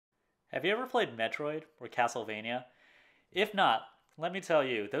Have you ever played Metroid or Castlevania? If not, let me tell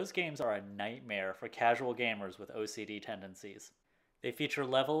you, those games are a nightmare for casual gamers with OCD tendencies. They feature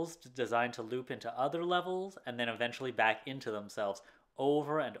levels designed to loop into other levels and then eventually back into themselves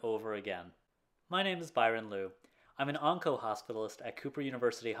over and over again. My name is Byron Liu. I'm an onco-hospitalist at Cooper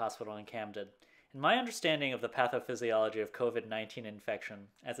University Hospital in Camden, and my understanding of the pathophysiology of COVID-19 infection,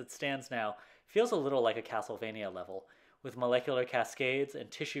 as it stands now, feels a little like a Castlevania level, with molecular cascades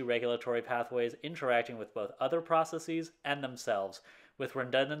and tissue regulatory pathways interacting with both other processes and themselves, with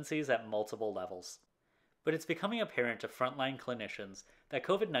redundancies at multiple levels. But it's becoming apparent to frontline clinicians that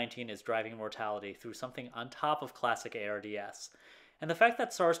COVID-19 is driving mortality through something on top of classic ARDS, and the fact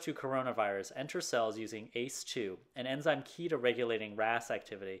that SARS-2 coronavirus enters cells using ACE2, an enzyme key to regulating RAS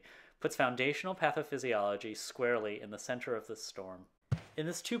activity, puts foundational pathophysiology squarely in the center of this storm. In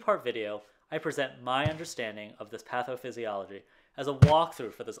this two-part video, I present my understanding of this pathophysiology as a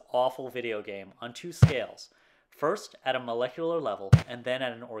walkthrough for this awful video game on two scales, first at a molecular level and then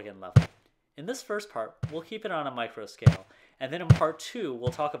at an organ level. In this first part, we'll keep it on a micro scale, and then in part two, we'll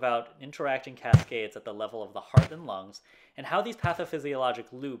talk about interacting cascades at the level of the heart and lungs, and how these pathophysiologic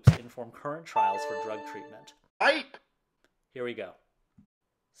loops inform current trials for drug treatment. Here we go.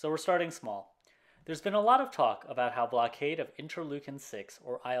 So we're starting small. There's been a lot of talk about how blockade of Interleukin 6,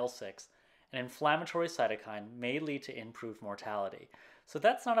 or IL-6, an inflammatory cytokine, may lead to improved mortality. So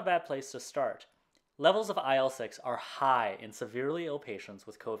that's not a bad place to start. Levels of IL-6 are high in severely ill patients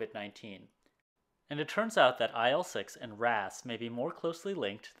with COVID-19. And it turns out that IL-6 and RAS may be more closely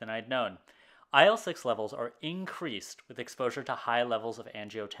linked than I'd known. IL-6 levels are increased with exposure to high levels of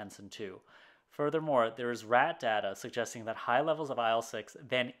Angiotensin II. Furthermore, there is rat data suggesting that high levels of IL-6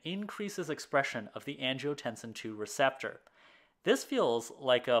 then increases expression of the Angiotensin II receptor. This feels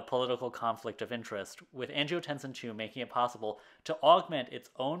like a political conflict of interest, with Angiotensin II making it possible to augment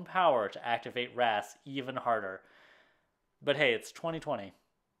its own power to activate RAS even harder. But hey, it's 2020.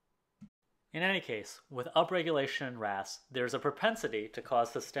 In any case, with upregulation in RAS, there's a propensity to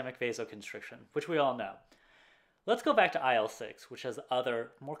cause systemic vasoconstriction, which we all know. Let's go back to IL-6, which has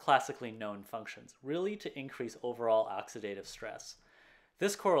other, more classically known functions, really to increase overall oxidative stress.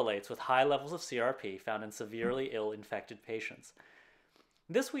 This correlates with high levels of CRP found in severely ill infected patients.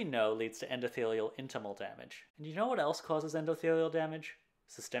 This we know leads to endothelial intimal damage. And you know what else causes endothelial damage?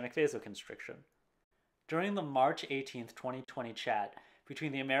 Systemic vasoconstriction. During the March 18, 2020 chat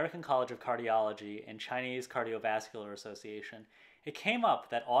between the American College of Cardiology and Chinese Cardiovascular Association, it came up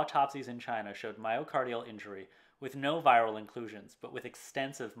that autopsies in China showed myocardial injury with no viral inclusions, but with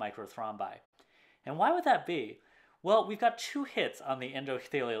extensive microthrombi. And why would that be? Well, we've got two hits on the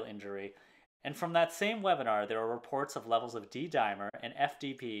endothelial injury, and from that same webinar, there are reports of levels of D-dimer and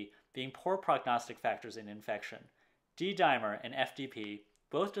FDP being poor prognostic factors in infection. D-dimer and FDP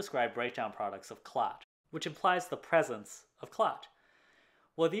both describe breakdown products of clot, which implies the presence of clot.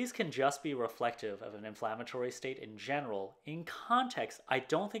 While these can just be reflective of an inflammatory state in general, in context, I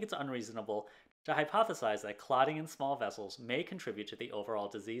don't think it's unreasonable to hypothesize that clotting in small vessels may contribute to the overall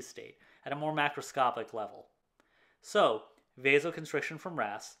disease state at a more macroscopic level. So, vasoconstriction from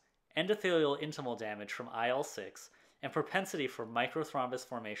RAS, endothelial intimal damage from IL-6, and propensity for microthrombus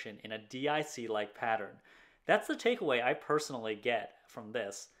formation in a DIC-like pattern. That's the takeaway I personally get from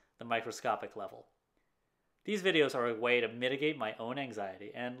this, the microscopic level. These videos are a way to mitigate my own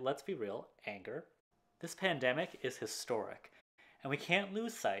anxiety and, let's be real, anger. This pandemic is historic, and we can't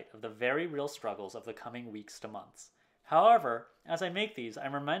lose sight of the very real struggles of the coming weeks to months. However, as I make these,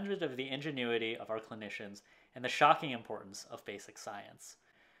 I'm reminded of the ingenuity of our clinicians and the shocking importance of basic science.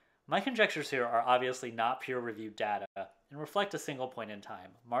 My conjectures here are obviously not peer-reviewed data and reflect a single point in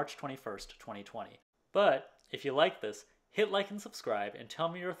time, March 21st, 2020. But if you like this, hit like and subscribe and tell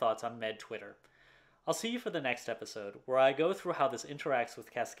me your thoughts on Med Twitter. I'll see you for the next episode, where I go through how this interacts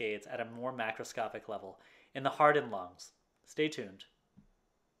with cascades at a more macroscopic level in the heart and lungs. Stay tuned.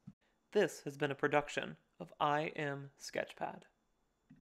 This has been a production of I Am Sketchpad.